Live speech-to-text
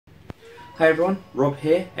Hi everyone, Rob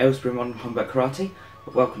here, Aylesbury Modern Combat Karate.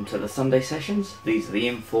 Welcome to the Sunday sessions. These are the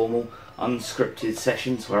informal, unscripted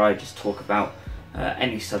sessions where I just talk about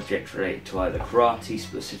any subject related to either karate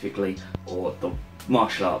specifically or the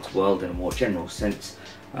martial arts world in a more general sense.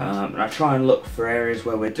 And I try and look for areas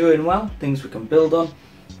where we're doing well, things we can build on,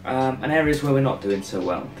 and areas where we're not doing so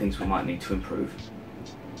well, things we might need to improve.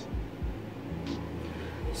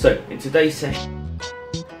 So, in today's session,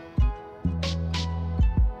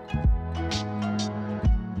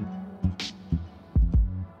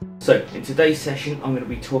 I'm going to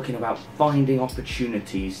be talking about finding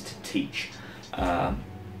opportunities to teach. And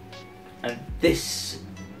this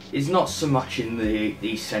is not so much in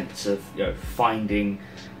the sense of finding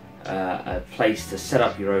a place to set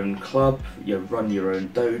up your own club, run your own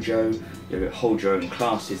dojo, hold your own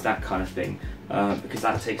classes, that kind of thing, because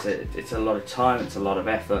that takes it's a lot of time, it's a lot of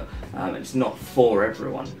effort, it's not for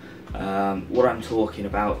everyone. What I'm talking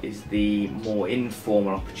about is the more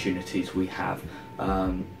informal opportunities we have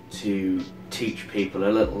to teach people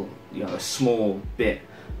a little, a small bit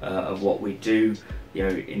of what we do,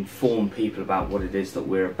 inform people about what it is that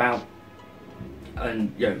we're about,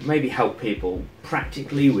 and maybe help people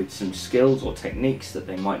practically with some skills or techniques that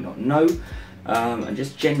they might not know, and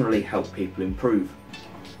just generally help people improve.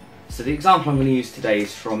 So the example I'm going to use today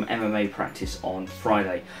is from MMA practice on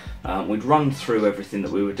Friday. We'd run through everything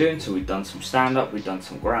that we were doing, so we'd done some stand-up, we'd done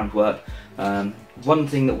some groundwork. One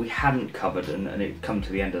thing that we hadn't covered, and it come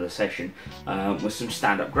to the end of the session, was some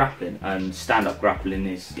stand-up grappling. And stand-up grappling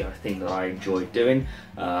is a thing that I enjoy doing.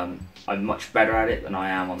 I'm much better at it than I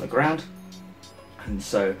am on the ground. And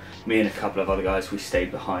so me and a couple of other guys, we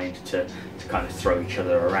stayed behind to kind of throw each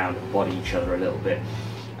other around and body each other a little bit.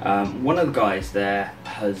 One of the guys there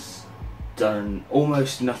has done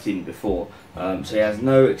almost nothing before, so he has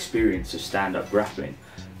no experience of stand-up grappling.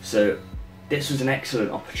 So this was an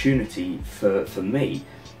excellent opportunity for me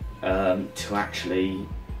to actually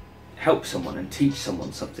help someone and teach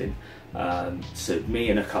someone something. So me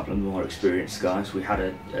and a couple of more experienced guys, we had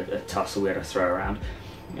a tussle, we had a throw around,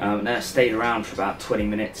 and then I stayed around for about 20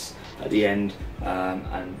 minutes at the end,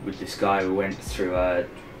 and with this guy we went through what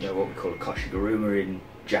we call a koshiguruma in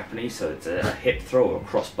Japanese, so it's a hip throw or a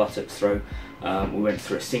cross buttocks throw. We went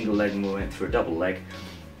through a single leg and we went through a double leg,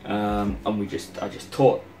 and I just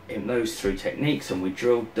taught him those three techniques, and we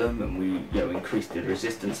drilled them, and we increased the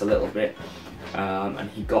resistance a little bit, and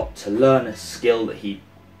he got to learn a skill that he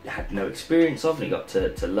had no experience of, and he got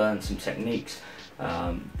to learn some techniques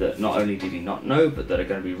that not only did he not know, but that are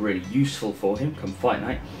going to be really useful for him come fight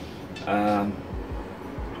night.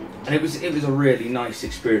 And it was a really nice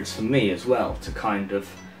experience for me as well, to kind of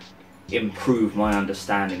improve my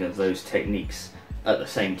understanding of those techniques at the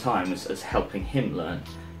same time as helping him learn.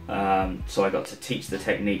 So I got to teach the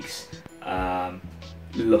techniques,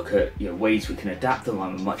 look at ways we can adapt them.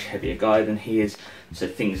 I'm a much heavier guy than he is, so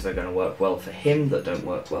things that are going to work well for him that don't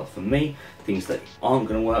work well for me, things that aren't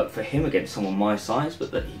going to work for him against someone my size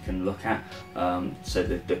but that he can look at. So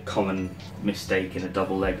the common mistake in a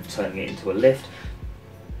double leg of turning it into a lift,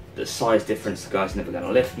 the size difference, the guy's never going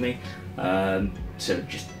to lift me, so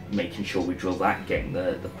just making sure we drill that, getting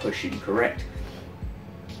the push in correct.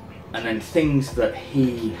 And then things that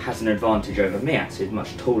he has an advantage over me at, so he's a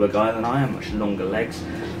much taller guy than I am, much longer legs,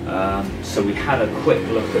 so we had a quick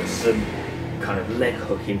look at some kind of leg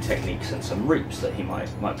hooking techniques and some reaps that he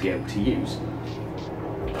might be able to use.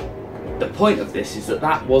 The point of this is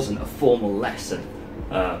that wasn't a formal lesson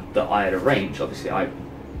that I had arranged. Obviously I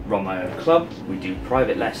run my own club, we do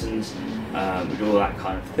private lessons, we do all that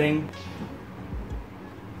kind of thing.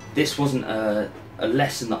 This wasn't a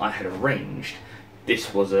lesson that I had arranged.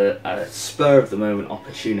 This was a spur of the moment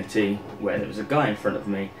opportunity where there was a guy in front of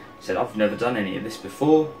me who said, I've never done any of this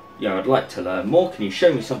before, I'd like to learn more, can you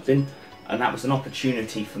show me something? And that was an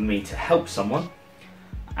opportunity for me to help someone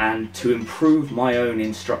and to improve my own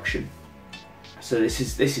instruction. So this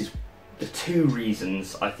is the two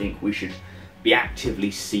reasons I think we should be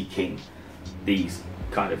actively seeking these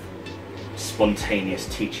kind of spontaneous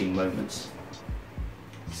teaching moments.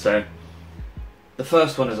 So the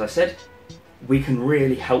first one, as I said, we can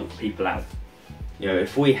really help people out.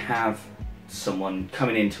 If we have someone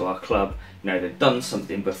coming into our club, they've done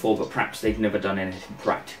something before but perhaps they've never done anything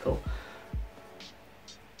practical,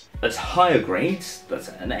 as higher grades, that's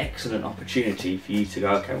an excellent opportunity for you to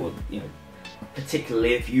go, okay, well,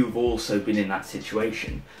 particularly if you've also been in that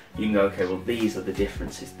situation, you can go, okay, well, these are the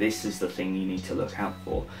differences, this is the thing you need to look out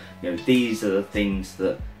for, these are the things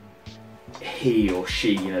that he or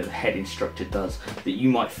she, the head instructor does, that you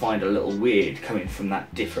might find a little weird coming from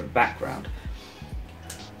that different background.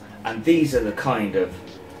 And these are the kind of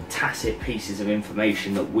tacit pieces of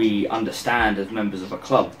information that we understand as members of a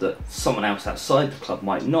club that someone else outside the club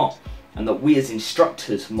might not, and that we as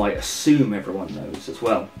instructors might assume everyone knows as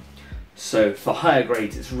well. So for higher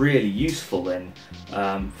grades, it's really useful then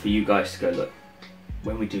for you guys to go, look,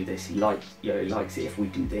 when we do this, he likes it if we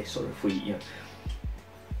do this, or if we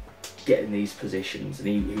get in these positions, and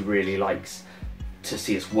he really likes to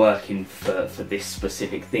see us working for this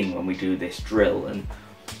specific thing when we do this drill, and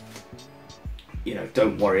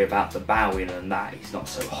don't worry about the bowing and that, he's not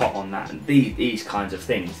so hot on that, and these kinds of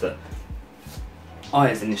things that I,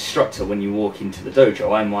 as an instructor, when you walk into the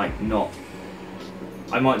dojo, I might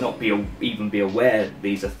not even be aware that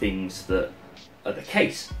these are things that are the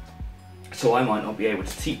case. So I might not be able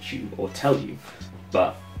to teach you or tell you,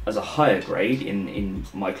 but as a higher grade in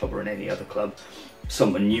my club or in any other club,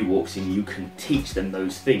 someone new walks in, you can teach them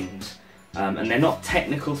those things, and they're not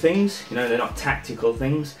technical things, they're not tactical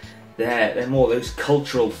things. They're more those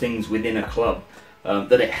cultural things within a club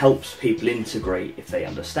that it helps people integrate if they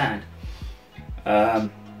understand.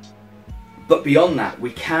 But beyond that,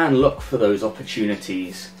 we can look for those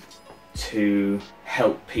opportunities to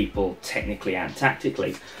help people technically and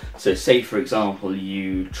tactically. So say, for example,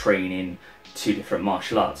 you train in 2 different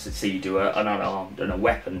martial arts. Let's say you do an unarmed and a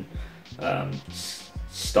weapon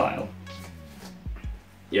style.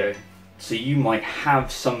 So you might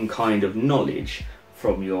have some kind of knowledge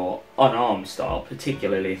from your unarmed style,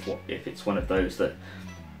 particularly if it's one of those that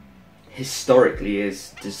historically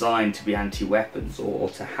is designed to be anti-weapons or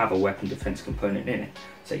to have a weapon defense component in it.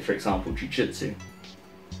 Say, for example, jiu-jitsu.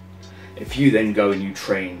 If you then go and you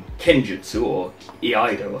train kenjutsu or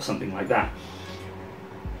iaido or something like that,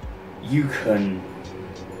 you can,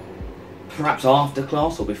 perhaps after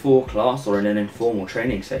class or before class or in an informal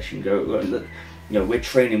training session, go, look, we're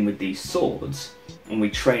training with these swords, and we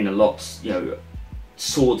train a lot,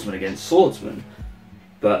 swordsman against swordsman,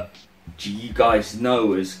 but do you guys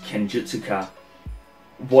know as kenjutsuka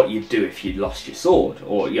what you'd do if you'd lost your sword,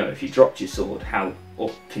 or if you dropped your sword? How,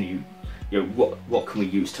 or can you, what can we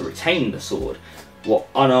use to retain the sword? What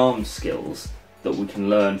unarmed skills that we can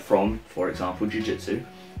learn from, for example, jiu-jitsu,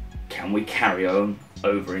 can we carry on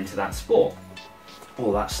over into that sport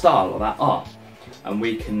or that style or that art? And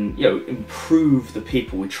we can improve the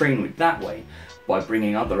people we train with that way by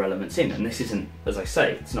bringing other elements in. And this isn't, as I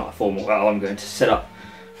say, it's not a formal, well, I'm going to set up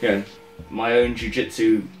my own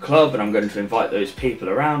jiu-jitsu club and I'm going to invite those people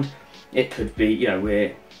around. It could be,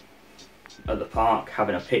 we're at the park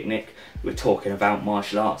having a picnic, we're talking about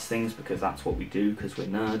martial arts things because that's what we do, because we're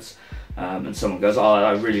nerds, and someone goes, oh,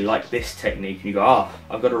 I really like this technique, and you go, oh,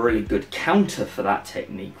 I've got a really good counter for that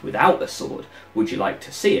technique without a sword, would you like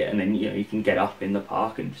to see it? And then you can get up in the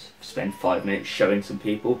park and spend 5 minutes showing some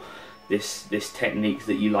people this technique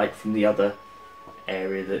that you like from the other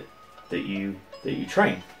area that you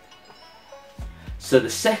train. So the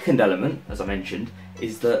second element, as I mentioned,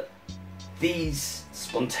 is that these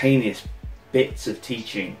spontaneous bits of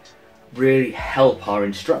teaching really help our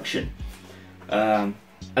instruction.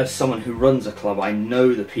 As someone who runs a club, I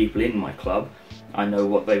know the people in my club, I know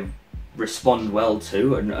what they respond well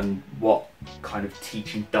to and what kind of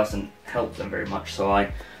teaching doesn't help them very much, so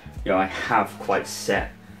I have quite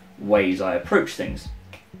set ways I approach things.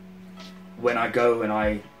 When I go and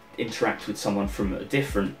I interact with someone from a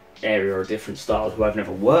different area or a different style who I've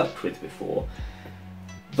never worked with before,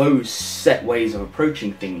 those set ways of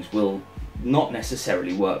approaching things will not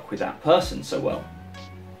necessarily work with that person so well.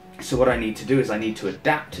 So what I need to do is I need to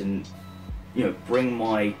adapt and bring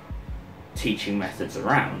my teaching methods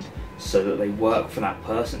around so that they work for that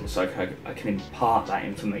person, so I can impart that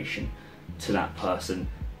information to that person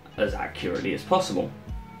as accurately as possible.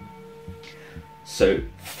 So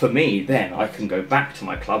for me, then I can go back to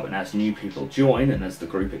my club, and as new people join and as the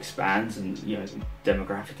group expands and the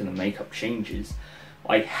demographic and the makeup changes,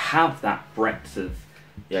 I have that breadth of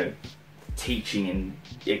teaching and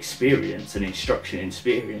experience and instruction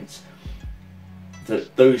experience,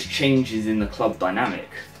 that those changes in the club dynamic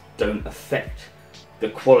don't affect the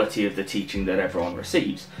quality of the teaching that everyone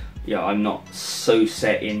receives. I'm not so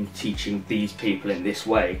set in teaching these people in this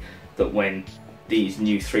way that when these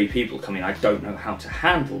new 3 people come in, I don't know how to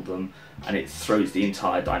handle them, and it throws the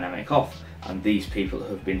entire dynamic off, and these people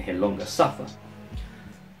who have been here longer suffer.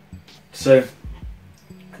 So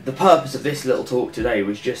the purpose of this little talk today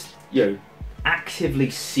was just actively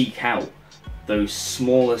seek out those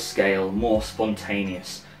smaller scale, more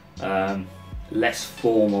spontaneous, less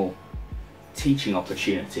formal teaching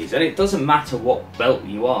opportunities. And it doesn't matter what belt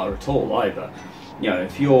you are at all either.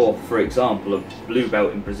 If you're, for example, a blue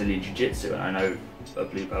belt in Brazilian Jiu-Jitsu, and I know a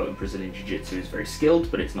blue belt in Brazilian Jiu-Jitsu is very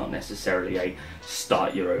skilled, but it's not necessarily a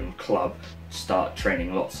start your own club start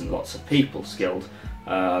training lots and lots of people skilled.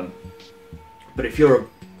 But if you're a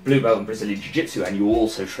blue belt in Brazilian Jiu-Jitsu and you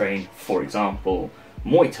also train, for example,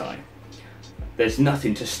 Muay Thai, there's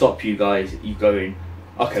nothing to stop you guys going,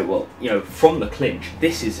 okay, well, from the clinch,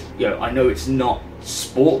 this is, I know it's not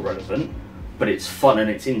sport relevant, but it's fun and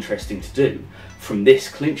it's interesting to do. From this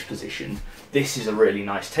clinch position, this is a really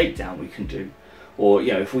nice takedown we can do. Or,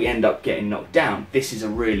 if we end up getting knocked down, this is a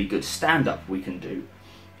really good stand-up we can do.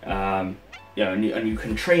 And you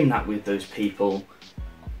can train that with those people,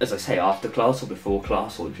 as I say, after class or before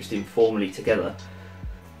class, or just informally together.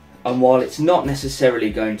 And while it's not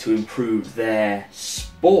necessarily going to improve their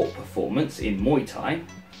sport performance in Muay Thai,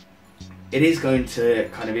 it is going to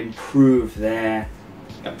kind of improve their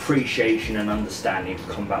appreciation and understanding of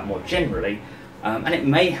combat more generally, and it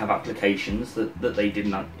may have applications that they did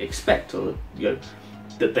not expect, or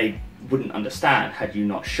that they wouldn't understand had you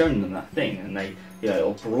not shown them that thing, and they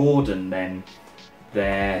it'll broaden then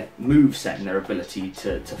their moveset and their ability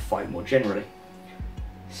to fight more generally.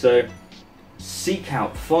 So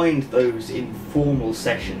find those informal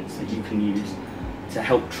sessions that you can use to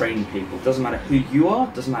help train people. Doesn't matter who you are,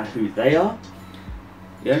 doesn't matter who they are.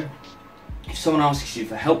 If someone asks you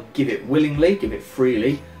for help, give it willingly, give it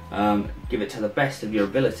freely, give it to the best of your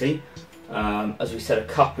ability. As we said a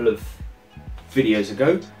couple of videos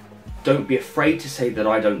ago, don't be afraid to say that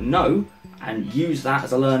I don't know, and use that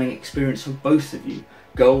as a learning experience for both of you.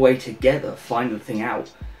 Go away together, find the thing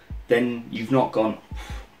out. Then you've not gone,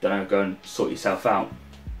 go and sort yourself out.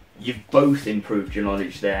 You've both improved your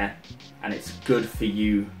knowledge there, and it's good for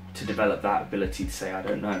you to develop that ability to say I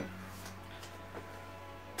don't know.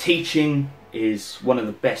 Teaching is one of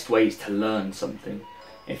the best ways to learn something.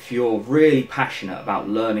 If you're really passionate about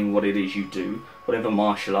learning what it is you do, whatever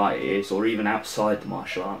martial art it is, or even outside the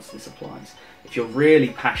martial arts this applies, if you're really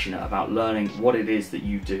passionate about learning what it is that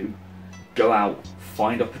you do, go out,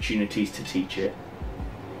 find opportunities to teach it,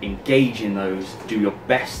 engage in those, do your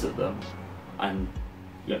best at them, and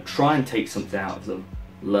try and take something out of them,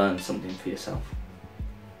 learn something for yourself.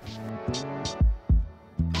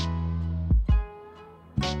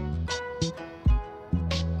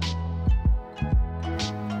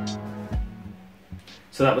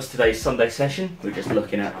 So that was today's Sunday session. We're just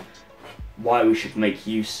looking at why we should make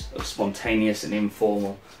use of spontaneous and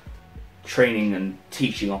informal training and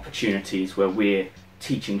teaching opportunities where we're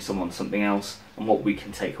teaching someone something else, and what we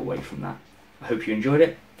can take away from that. I hope you enjoyed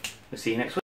it. We'll see you next week.